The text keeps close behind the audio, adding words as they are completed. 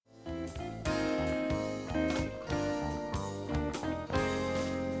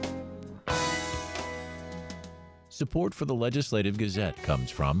Support for the Legislative Gazette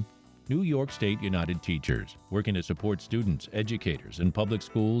comes from New York State United Teachers, working to support students, educators, and public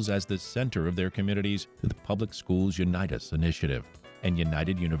schools as the center of their communities through the Public Schools Unite Us initiative, and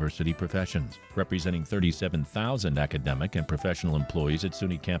United University Professions, representing 37,000 academic and professional employees at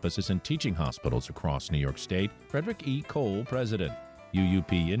SUNY campuses and teaching hospitals across New York State. Frederick E. Cole, President,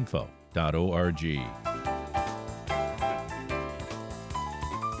 uupinfo.org.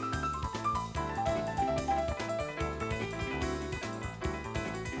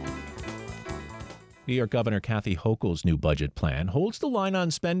 New York Governor Kathy Hochul's new budget plan holds the line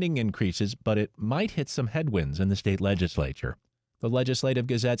on spending increases, but it might hit some headwinds in the state legislature. The Legislative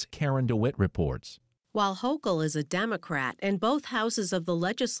Gazette's Karen DeWitt reports. While Hochul is a Democrat and both houses of the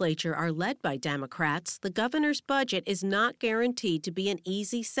legislature are led by Democrats, the governor's budget is not guaranteed to be an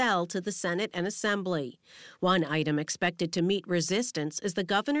easy sell to the Senate and Assembly. One item expected to meet resistance is the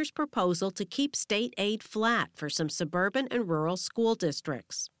governor's proposal to keep state aid flat for some suburban and rural school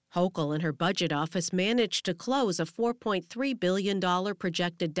districts. Hochul and her budget office managed to close a $4.3 billion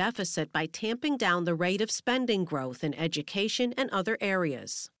projected deficit by tamping down the rate of spending growth in education and other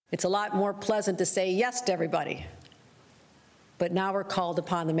areas. It's a lot more pleasant to say yes to everybody, but now we're called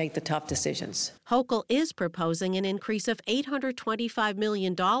upon to make the tough decisions. Hochul is proposing an increase of $825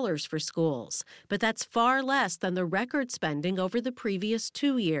 million for schools, but that's far less than the record spending over the previous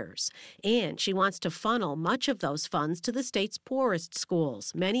 2 years. And she wants to funnel much of those funds to the state's poorest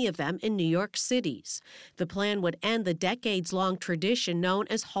schools, many of them in New York cities. The plan would end the decades-long tradition known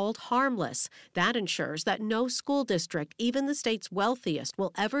as hold harmless. That ensures that no school district, even the state's wealthiest,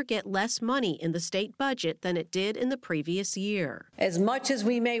 will ever get less money in the state budget than it did in the previous year. As much as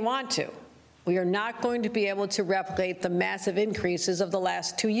we may want to, we are not going to be able to replicate the massive increases of the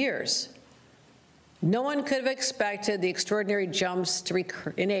last 2 years. No one could have expected the extraordinary jumps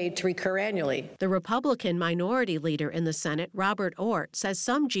in aid to recur annually. The Republican minority leader in the Senate, Robert Ortt, says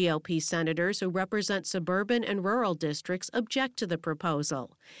some GOP senators who represent suburban and rural districts object to the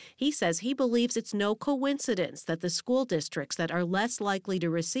proposal. He says he believes it's no coincidence that the school districts that are less likely to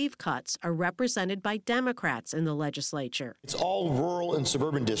receive cuts are represented by Democrats in the legislature. It's all rural and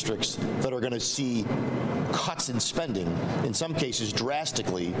suburban districts that are going to see cuts in spending, in some cases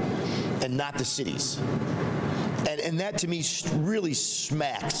drastically, and not the cities. And that, to me, really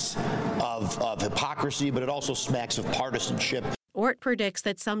smacks of hypocrisy, but it also smacks of partisanship. Ortt predicts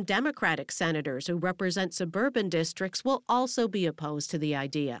that some Democratic senators who represent suburban districts will also be opposed to the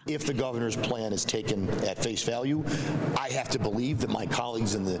idea. If the governor's plan is taken at face value, I have to believe that my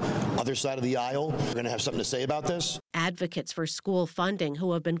colleagues on the other side of the aisle are going to have something to say about this. Advocates for school funding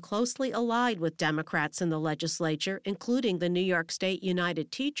who have been closely allied with Democrats in the legislature, including the New York State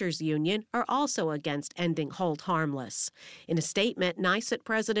United Teachers Union, are also against ending hold harmless. In a statement, NYSUT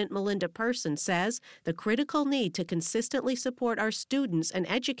President Melinda Person says the critical need to consistently support our students and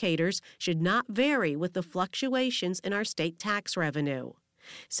educators should not vary with the fluctuations in our state tax revenue.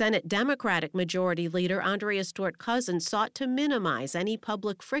 Senate Democratic Majority Leader Andrea Stewart-Cousins sought to minimize any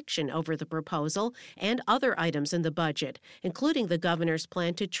public friction over the proposal and other items in the budget, including the governor's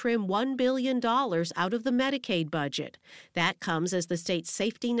plan to trim $1 billion out of the Medicaid budget. That comes as the state's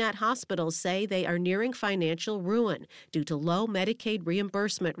safety net hospitals say they are nearing financial ruin due to low Medicaid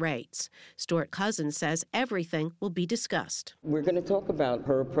reimbursement rates. Stewart-Cousins says everything will be discussed. We're going to talk about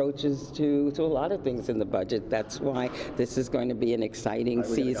her approaches to a lot of things in the budget. That's why this is going to be an exciting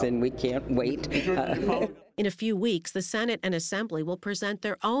season. We can't wait. In a few weeks, the Senate and Assembly will present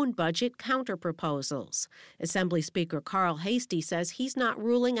their own budget counterproposals. Assembly Speaker Carl Hastie says he's not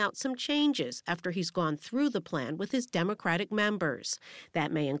ruling out some changes after he's gone through the plan with his Democratic members.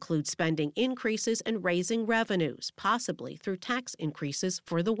 That may include spending increases and raising revenues, possibly through tax increases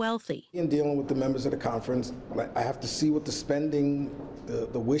for the wealthy. In dealing with the members of the conference, I have to see what the spending,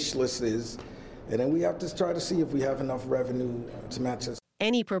 the wish list is, and then we have to try to see if we have enough revenue to match this.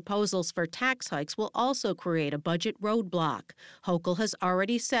 Any proposals for tax hikes will also create a budget roadblock. Hochul has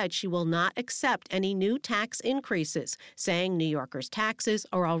already said she will not accept any new tax increases, saying New Yorkers' taxes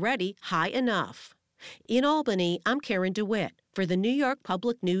are already high enough. In Albany, I'm Karen DeWitt for the New York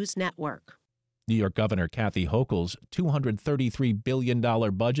Public News Network. New York Governor Kathy Hochul's $233 billion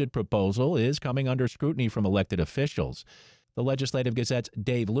budget proposal is coming under scrutiny from elected officials. The Legislative Gazette's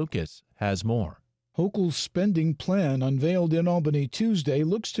Dave Lucas has more. Hochul's spending plan, unveiled in Albany Tuesday,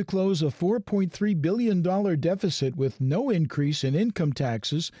 looks to close a $4.3 billion deficit with no increase in income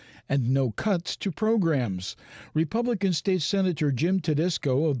taxes and no cuts to programs. Republican State Senator Jim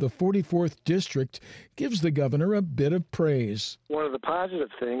Tedesco of the 44th District gives the governor a bit of praise. One of the positive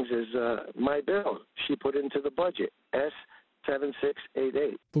things is my bill she put into the budget,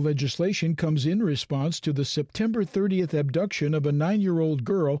 7688. The legislation comes in response to the September 30th abduction of a 9-year-old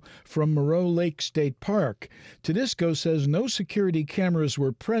girl from Moreau Lake State Park. Tedisco says no security cameras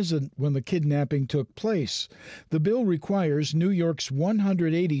were present when the kidnapping took place. The bill requires New York's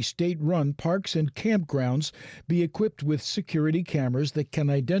 180 state-run parks and campgrounds be equipped with security cameras that can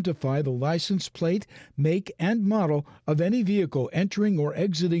identify the license plate, make, and model of any vehicle entering or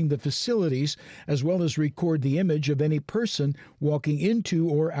exiting the facilities, as well as record the image of any person walking into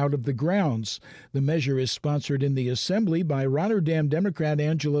or out of the grounds. The measure is sponsored in the Assembly by Rotterdam Democrat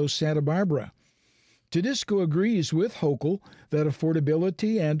Angelo Santa Barbara. Tedisco agrees with Hochul that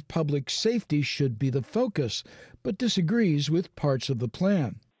affordability and public safety should be the focus, but disagrees with parts of the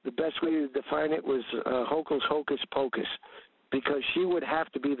plan. The best way to define it was Hochul's hocus pocus, because she would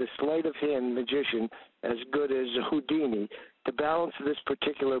have to be the sleight of hand magician as good as Houdini to balance this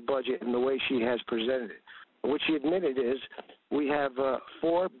particular budget in the way she has presented it. What she admitted is we have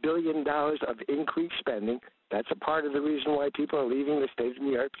 $4 billion of increased spending. That's a part of the reason why people are leaving the state of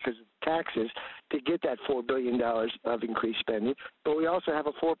New York, because of taxes, to get that $4 billion of increased spending. But we also have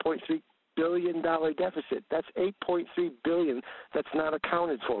a $4.3 billion deficit. That's $8.3 billion that's not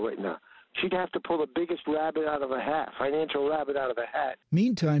accounted for right now. She'd have to pull the biggest rabbit out of a hat, financial rabbit out of a hat.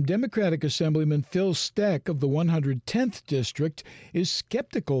 Meantime, Democratic Assemblyman Phil Steck of the 110th District is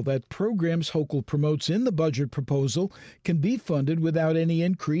skeptical that programs Hochul promotes in the budget proposal can be funded without any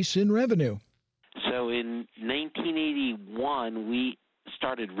increase in revenue. So in 1981, we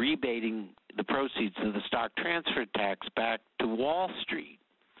started rebating the proceeds of the stock transfer tax back to Wall Street.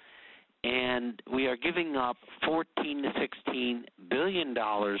 And we are giving up $14 to $16 billion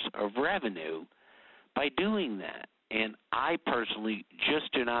of revenue by doing that. And I personally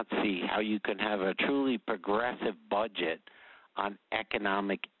just do not see how you can have a truly progressive budget on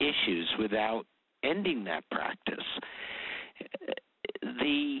economic issues without ending that practice.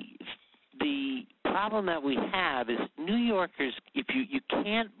 The problem that we have is New Yorkers, if you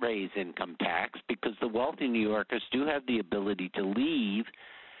can't raise income tax because the wealthy New Yorkers do have the ability to leave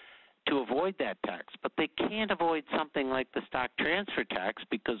to avoid that tax, but they can't avoid something like the stock transfer tax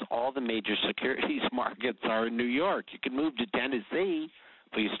because all the major securities markets are in New York. You can move to Tennessee,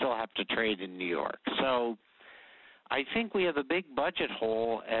 but you still have to trade in New York. So I think we have a big budget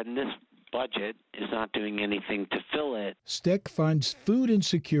hole, and this budget is not doing anything to fill it. Steck finds food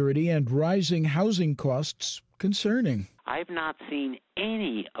insecurity and rising housing costs concerning. I've not seen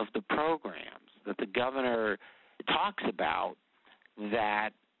any of the programs that the governor talks about that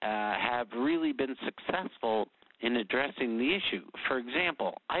have really been successful in addressing the issue. For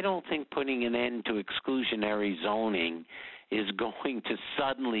example, I don't think putting an end to exclusionary zoning is going to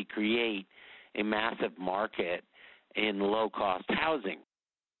suddenly create a massive market in low-cost housing.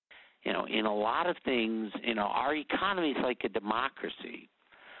 In a lot of things, our economy is like a democracy,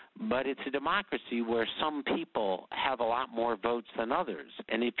 but it's a democracy where some people have a lot more votes than others.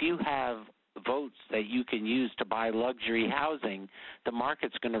 And if you have votes that you can use to buy luxury housing, the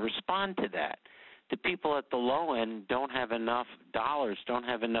market's going to respond to that. The people at the low end don't have enough dollars, don't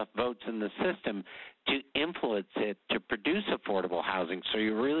have enough votes in the system to influence it to produce affordable housing. So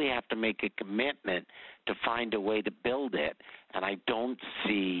you really have to make a commitment to find a way to build it, and I don't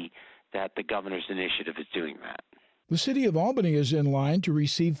see that the governor's initiative is doing that. The city of Albany is in line to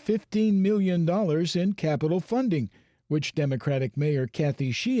receive $15 million in capital funding, which Democratic Mayor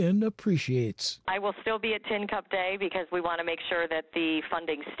Kathy Hochul appreciates. I will still be at Tin Cup Day because we want to make sure that the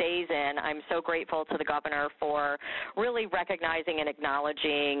funding stays in. I'm so grateful to the governor for really recognizing and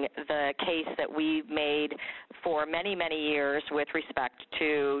acknowledging the case that we've made for many, many years with respect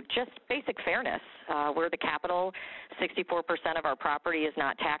to just basic fairness. We're the capital. 64% of our property is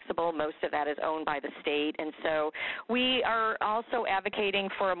not taxable. Most of that is owned by the state. And so we are also advocating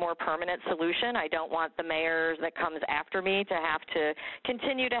for a more permanent solution. I don't want the mayor that comes after me to have to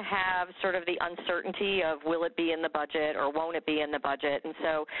continue to have sort of the uncertainty of will it be in the budget or won't it be in the budget. And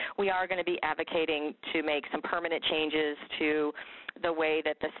so we are going to be advocating to make some permanent changes to the way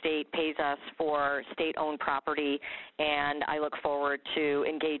that the state pays us for state-owned property, and I look forward to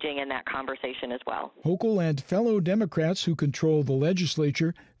engaging in that conversation as well. Hochul and fellow Democrats who control the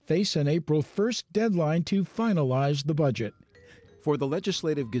legislature face an April 1st deadline to finalize the budget. For the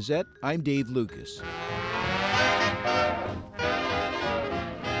Legislative Gazette, I'm Dave Lucas.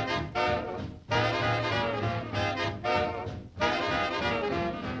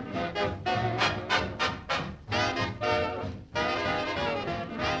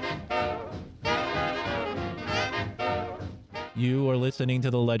 You are listening to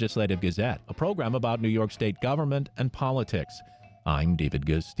the Legislative Gazette, a program about New York State government and politics. I'm David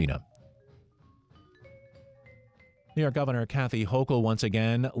Gustina. New York Governor Kathy Hochul once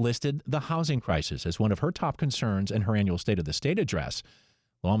again listed the housing crisis as one of her top concerns in her annual State of the State address.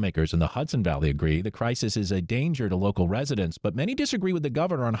 Lawmakers in the Hudson Valley agree the crisis is a danger to local residents, but many disagree with the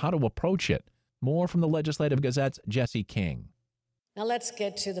governor on how to approach it. More from the Legislative Gazette's Jesse King. Now let's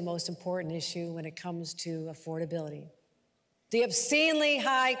get to the most important issue when it comes to affordability. The obscenely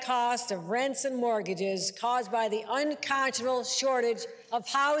high cost of rents and mortgages caused by the unconscionable shortage of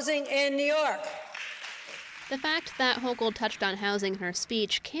housing in New York. The fact that Hochul touched on housing in her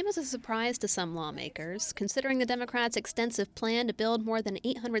speech came as a surprise to some lawmakers, considering the Democrats' extensive plan to build more than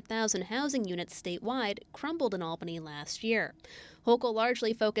 800,000 housing units statewide crumbled in Albany last year. Hochul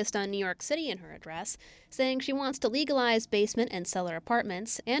largely focused on New York City in her address, saying she wants to legalize basement and cellar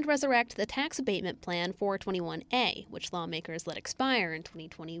apartments and resurrect the tax abatement plan 421A, which lawmakers let expire in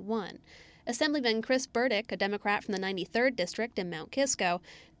 2021. Assemblyman Chris Burdick, a Democrat from the 93rd District in Mount Kisco,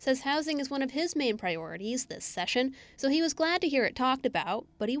 says housing is one of his main priorities this session, so he was glad to hear it talked about,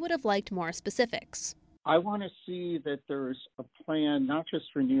 but he would have liked more specifics. I want to see that there's a plan not just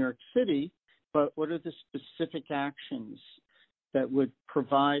for New York City, but what are the specific actions that would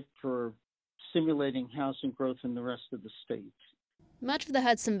provide for stimulating housing growth in the rest of the state. Much of the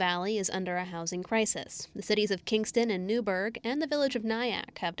Hudson Valley is under a housing crisis. The cities of Kingston and Newburgh and the village of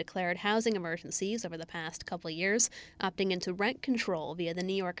Nyack have declared housing emergencies over the past couple of years, opting into rent control via the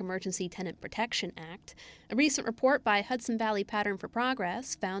New York Emergency Tenant Protection Act. A recent report by Hudson Valley Pattern for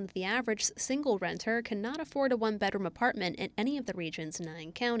Progress found that the average single renter cannot afford a one-bedroom apartment in any of the region's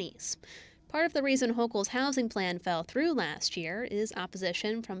 9 counties. Part of the reason Hochul's housing plan fell through last year is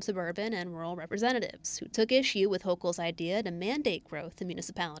opposition from suburban and rural representatives, who took issue with Hochul's idea to mandate growth in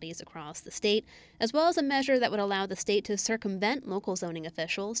municipalities across the state, as well as a measure that would allow the state to circumvent local zoning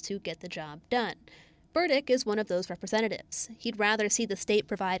officials to get the job done. Burdick is one of those representatives. He'd rather see the state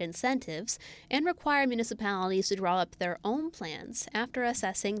provide incentives and require municipalities to draw up their own plans after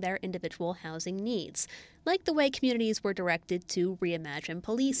assessing their individual housing needs, like the way communities were directed to reimagine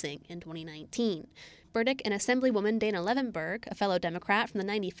policing in 2019. Burdick and Assemblywoman Dana Levenberg, a fellow Democrat from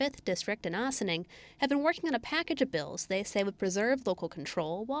the 95th District in Ossining, have been working on a package of bills they say would preserve local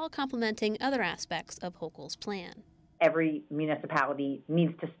control while complementing other aspects of Hochul's plan. Every municipality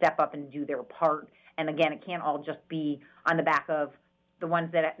needs to step up and do their part. And again, it can't all just be on the back of the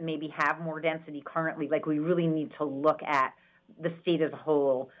ones that maybe have more density currently. Like, we really need to look at the state as a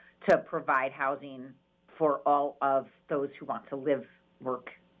whole to provide housing for all of those who want to live,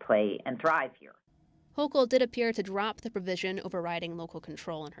 work, play, and thrive here. Hochul did appear to drop the provision overriding local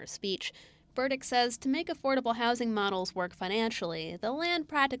control in her speech. Burdick says to make affordable housing models work financially, the land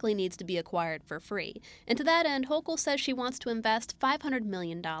practically needs to be acquired for free. And to that end, Hochul says she wants to invest $500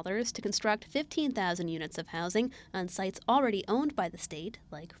 million to construct 15,000 units of housing on sites already owned by the state,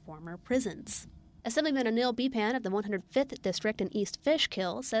 like former prisons. Assemblyman Anil Bipan of the 105th District in East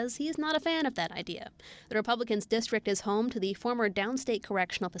Fishkill says he's not a fan of that idea. The Republicans' district is home to the former Downstate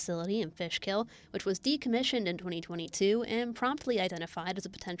Correctional Facility in Fishkill, which was decommissioned in 2022 and promptly identified as a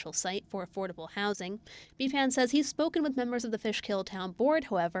potential site for affordable housing. Bipan says he's spoken with members of the Fishkill Town Board,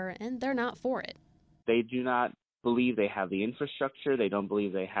 however, and they're not for it. They do not believe they have the infrastructure. They don't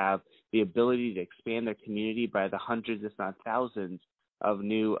believe they have the ability to expand their community by the hundreds, if not thousands, of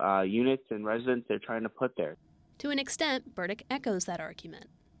new units and residents they're trying to put there. To an extent, Burdick echoes that argument.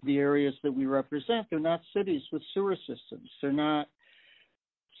 The areas that we represent, they're not cities with sewer systems. They're not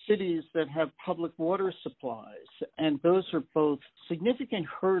cities that have public water supplies. And those are both significant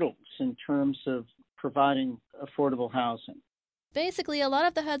hurdles in terms of providing affordable housing. Basically, a lot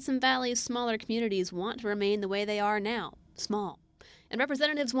of the Hudson Valley's smaller communities want to remain the way they are now, small. And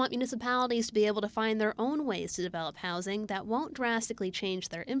representatives want municipalities to be able to find their own ways to develop housing that won't drastically change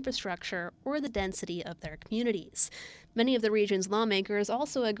their infrastructure or the density of their communities. Many of the region's lawmakers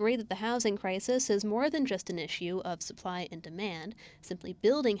also agree that the housing crisis is more than just an issue of supply and demand. Simply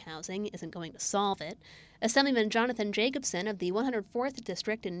building housing isn't going to solve it. Assemblyman Jonathan Jacobson of the 104th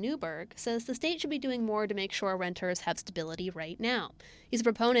District in Newburgh says the state should be doing more to make sure renters have stability right now. He's a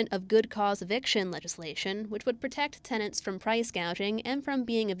proponent of good cause eviction legislation, which would protect tenants from price gouging and from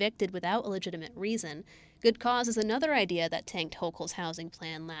being evicted without a legitimate reason. Good cause is another idea that tanked Hochul's housing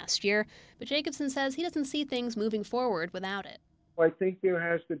plan last year, but Jacobson says he doesn't see things moving forward without it. I think there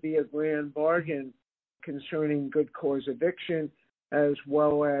has to be a grand bargain concerning good cause eviction, as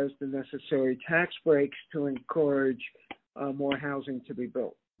well as the necessary tax breaks to encourage more housing to be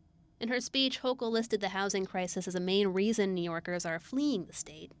built. In her speech, Hochul listed the housing crisis as a main reason New Yorkers are fleeing the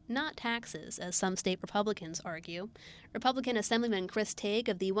state, not taxes, as some state Republicans argue. Republican Assemblyman Chris Tague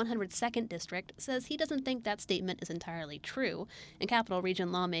of the 102nd District says he doesn't think that statement is entirely true, and Capital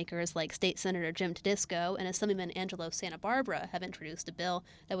Region lawmakers like State Senator Jim Tedisco and Assemblyman Angelo Santa Barbara have introduced a bill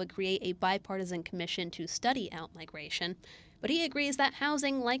that would create a bipartisan commission to study outmigration. But he agrees that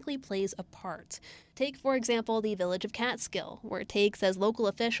housing likely plays a part. Take, for example, the village of Catskill, where Tague says local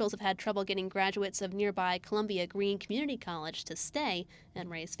officials have had trouble getting graduates of nearby Columbia Green Community College to stay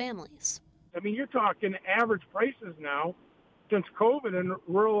and raise families. I mean, you're talking average prices now. Since COVID in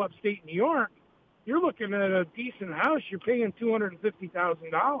rural upstate New York, you're looking at a decent house, you're paying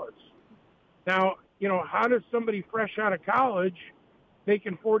 $250,000. Now, how does somebody fresh out of college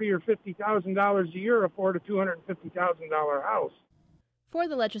making $40,000 or $50,000 a year afford a $250,000 house? For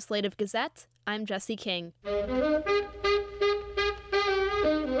the Legislative Gazette, I'm Jesse King.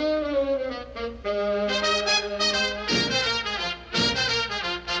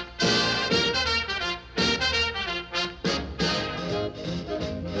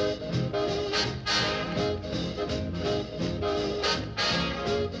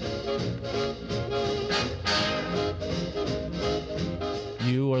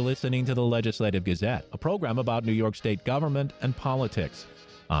 You are listening to the Legislative Gazette, a program about New York State government and politics.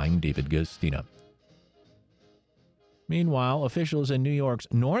 I'm David Gustina. Meanwhile, officials in New York's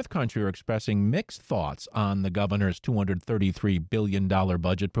North Country are expressing mixed thoughts on the governor's $233 billion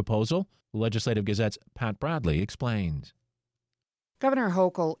budget proposal. The Legislative Gazette's Pat Bradley explains. Governor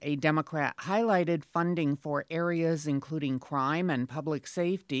Hochul, a Democrat, highlighted funding for areas including crime and public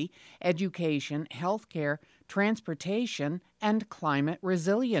safety, education, health care, transportation, and climate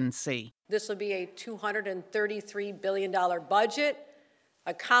resiliency. This will be a $233 billion budget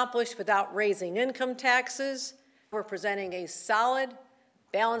accomplished without raising income taxes. We're presenting a solid,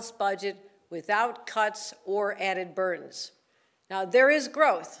 balanced budget without cuts or added burdens. Now, there is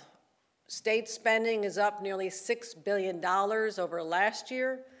growth. State spending is up nearly $6 billion over last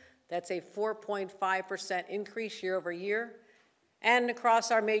year. That's a 4.5% increase year over year, and across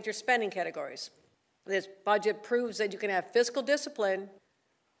our major spending categories. This budget proves that you can have fiscal discipline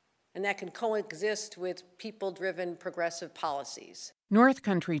and that can coexist with people-driven progressive policies. North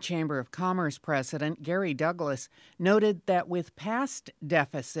Country Chamber of Commerce President Gary Douglas noted that with past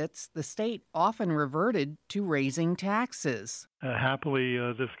deficits, the state often reverted to raising taxes. Happily,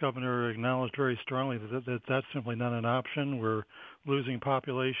 this governor acknowledged very strongly that that's simply not an option. We're losing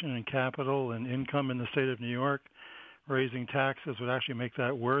population and capital and income in the state of New York. Raising taxes would actually make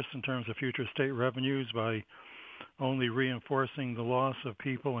that worse in terms of future state revenues by only reinforcing the loss of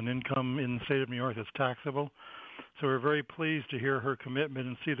people and income in the state of New York that's taxable. So we're very pleased to hear her commitment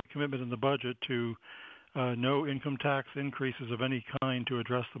and see the commitment in the budget to no income tax increases of any kind to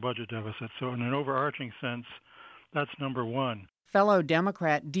address the budget deficit. So in an overarching sense, that's number one. Fellow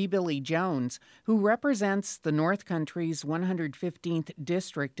Democrat D. Billy Jones, who represents the North Country's 115th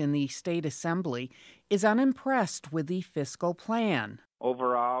district in the state assembly, is unimpressed with the fiscal plan.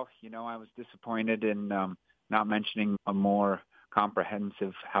 Overall, I was disappointed in not mentioning a more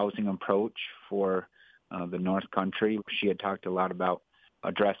comprehensive housing approach for the North Country. She had talked a lot about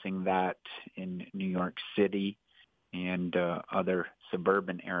addressing that in New York City and other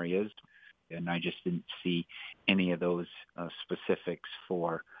suburban areas, and I just didn't see any of those specifics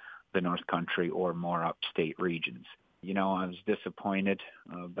for the North Country or more upstate regions. I was disappointed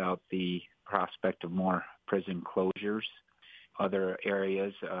about the prospect of more prison closures. Other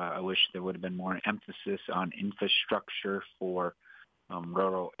areas, I wish there would have been more emphasis on infrastructure for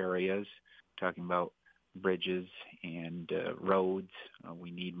rural areas, talking about bridges and roads.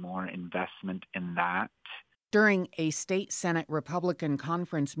 We need more investment in that. During a state Senate Republican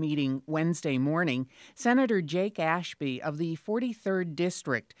conference meeting Wednesday morning, Senator Jake Ashby of the 43rd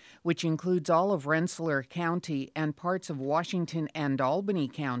District, which includes all of Rensselaer County and parts of Washington and Albany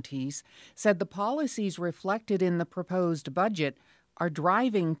counties, said the policies reflected in the proposed budget are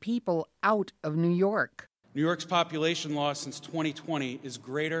driving people out of New York. New York's population loss since 2020 is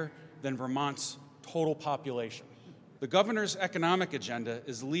greater than Vermont's total population. The governor's economic agenda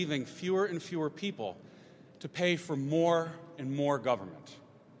is leaving fewer and fewer people to pay for more and more government.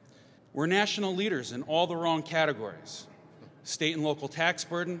 We're national leaders in all the wrong categories: state and local tax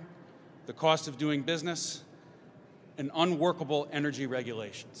burden, the cost of doing business, and unworkable energy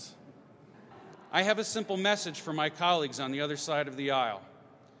regulations. I have a simple message for my colleagues on the other side of the aisle.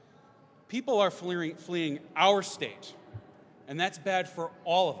 People are fleeing our state, and that's bad for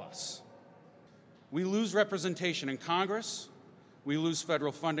all of us. We lose representation in Congress, we lose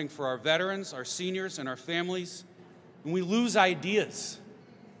federal funding for our veterans, our seniors, and our families, and we lose ideas.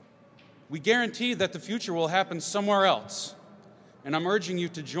 We guarantee that the future will happen somewhere else. And I'm urging you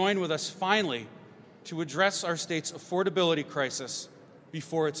to join with us finally to address our state's affordability crisis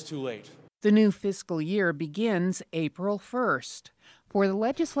before it's too late. The new fiscal year begins April 1st. For the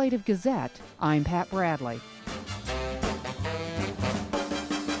Legislative Gazette, I'm Pat Bradley.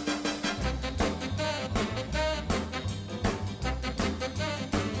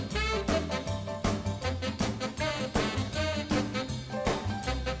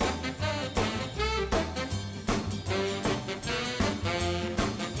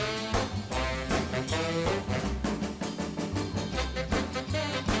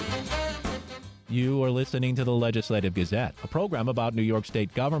 You are listening to the Legislative Gazette, a program about New York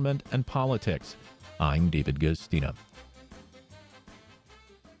State government and politics. I'm David Gustina.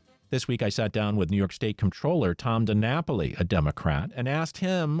 This week I sat down with New York State Comptroller Tom DiNapoli, a Democrat, and asked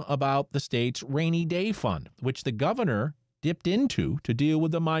him about the state's rainy day fund, which the governor dipped into to deal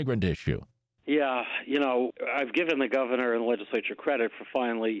with the migrant issue. Yeah, I've given the governor and the legislature credit for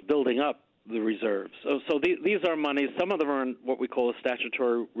finally building up the reserves. So these are monies. Some of them are in what we call the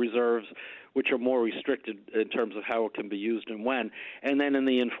statutory reserves, which are more restricted in terms of how it can be used and when. And then in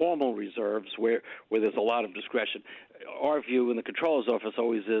the informal reserves, where there's a lot of discretion. Our view in the Comptroller's office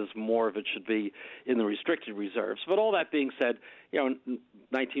always is more of it should be in the restricted reserves. But all that being said,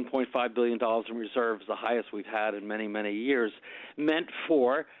 $19.5 billion in reserves, the highest we've had in many, many years, meant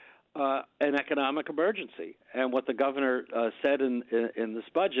for an economic emergency. And what the governor said in this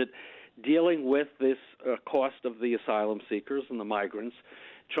budget, dealing with this cost of the asylum seekers and the migrants,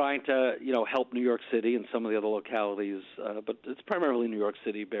 trying to, help New York City and some of the other localities, but it's primarily New York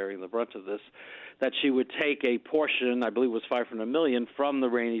City bearing the brunt of this, that she would take a portion, I believe it was $500 million, from the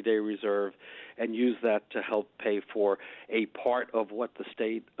rainy day reserve and use that to help pay for a part of what the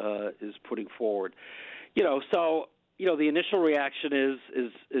state is putting forward. The initial reaction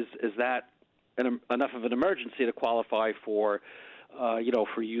is that enough of an emergency to qualify for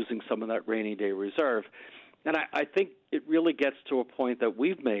using some of that rainy day reserve. And I think it really gets to a point that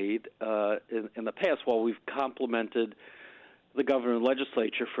we've made in the past, while we've complimented the governor and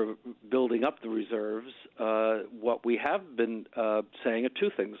legislature for building up the reserves, what we have been saying are two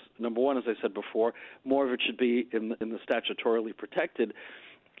things. Number one, as I said before, more of it should be in the statutorily protected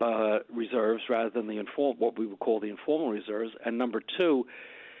reserves rather than what we would call the informal reserves. And number two,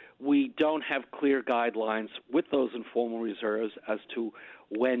 we don't have clear guidelines with those informal reserves as to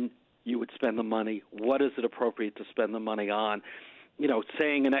when you would spend the money, what is it appropriate to spend the money on.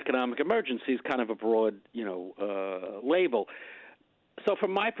 Saying an economic emergency is kind of a broad, label. So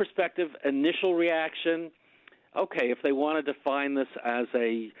from my perspective, initial reaction, okay, if they want to define this as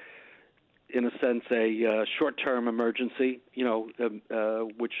a short-term emergency,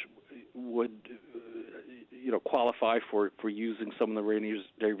 which would qualify for using some of the rainy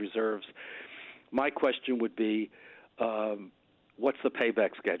day reserves. My question would be, what's the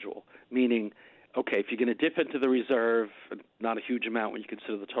payback schedule? Meaning, okay, if you're going to dip into the reserve, not a huge amount when you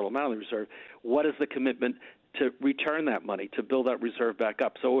consider the total amount of the reserve, what is the commitment to return that money, to build that reserve back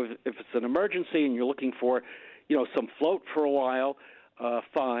up? So if it's an emergency and you're looking for, some float for a while,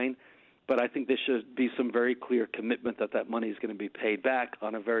 fine. But I think there should be some very clear commitment that money is going to be paid back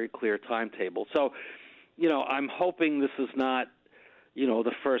on a very clear timetable. So, I'm hoping this is not,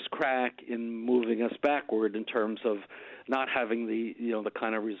 the first crack in moving us backward in terms of not having the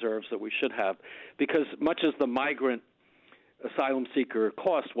kind of reserves that we should have. Because much as the migrant asylum seeker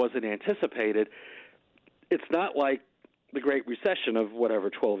cost wasn't anticipated, it's not like the Great Recession of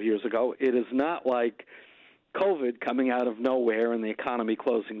 12 years ago. It is not like COVID coming out of nowhere and the economy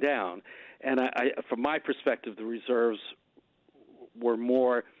closing down. And from my perspective, the reserves were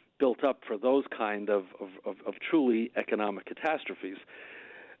more built up for those kind of truly economic catastrophes.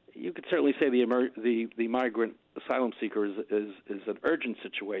 You could certainly say the migrant asylum seeker is an urgent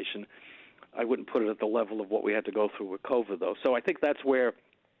situation. I wouldn't put it at the level of what we had to go through with COVID, though. So I think that's where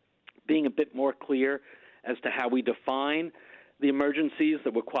being a bit more clear as to how we define the emergencies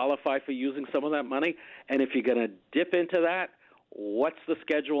that would qualify for using some of that money, and if you're going to dip into that, what's the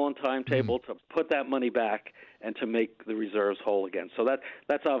schedule and timetable to put that money back and to make the reserves whole again? So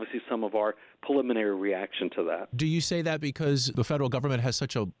that's obviously some of our preliminary reaction to that. Do you say that because the federal government has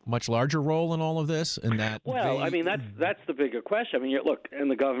such a much larger role in all of this, and that? Well, that's the bigger question. Look, and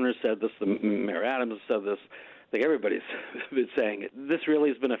the governor said this, the Mayor Adams said this. I think everybody's been saying it. This really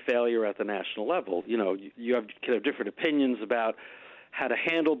has been a failure at the national level. You can have different opinions about how to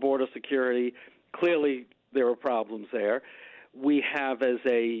handle border security. Clearly, there are problems there. We have, as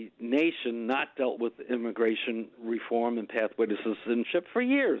a nation, not dealt with immigration reform and pathway to citizenship for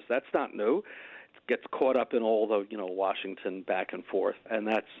years. That's not new. It's gets caught up in all the, Washington back and forth, and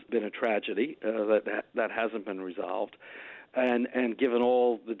that's been a tragedy that hasn't been resolved. And given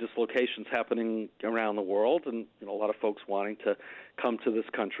all the dislocations happening around the world, and a lot of folks wanting to come to this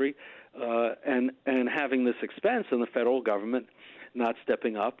country, and having this expense, and the federal government not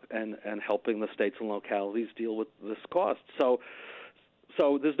stepping up and helping the states and localities deal with this cost. So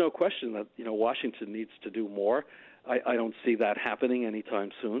there's no question that Washington needs to do more. I don't see that happening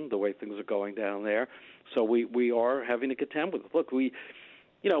anytime soon, the way things are going down there. So we are having to contend with it. Look, we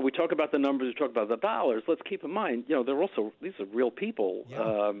talk about the numbers, we talk about the dollars. Let's keep in mind, these are real people,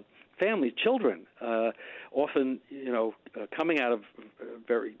 families, children, often, coming out of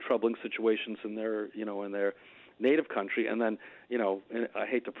very troubling situations in their native country, and then, and I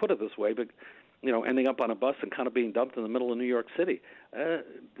hate to put it this way, but ending up on a bus and kind of being dumped in the middle of New York City.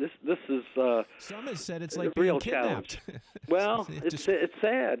 This is some have said it's like real being kidnapped. Well, it's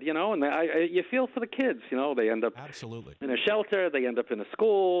sad, and you feel for the kids. They end up absolutely in a shelter, they end up in a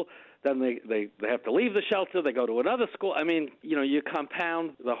school, then they have to leave the shelter, they go to another school. I mean, you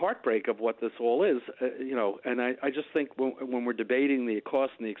compound the heartbreak of what this all is, and I just think when we're debating the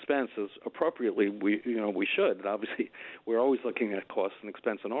cost and the expenses appropriately, we should. And obviously, we're always looking at cost and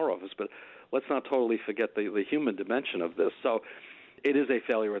expense in our office, but let's not totally forget the human dimension of this. So it is a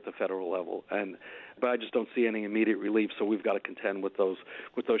failure at the federal level, but I just don't see any immediate relief. So we've got to contend with those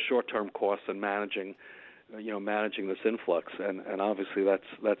short-term costs and managing this influx. And obviously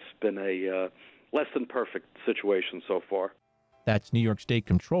that's been a less than perfect situation so far. That's New York State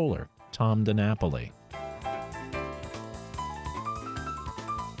Comptroller Tom DiNapoli.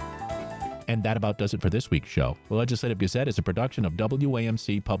 And that about does it for this week's show. The Legislative Gazette is a production of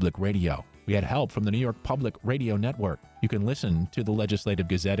WAMC Public Radio. We had help from the New York Public Radio Network. You can listen to the Legislative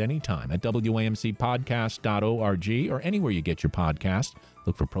Gazette anytime at WAMCpodcast.org or anywhere you get your podcast.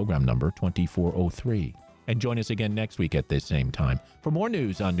 Look for program number 2403. And join us again next week at this same time for more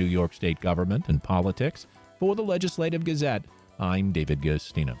news on New York State government and politics. For the Legislative Gazette, I'm David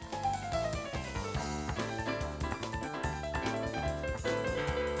Gustina.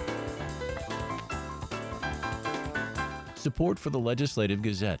 Support for the Legislative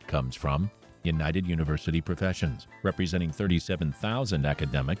Gazette comes from United University Professions, representing 37,000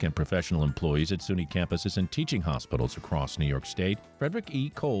 academic and professional employees at SUNY campuses and teaching hospitals across New York State. Frederick E.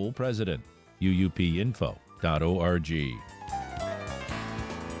 Cole, President. UUPinfo.org.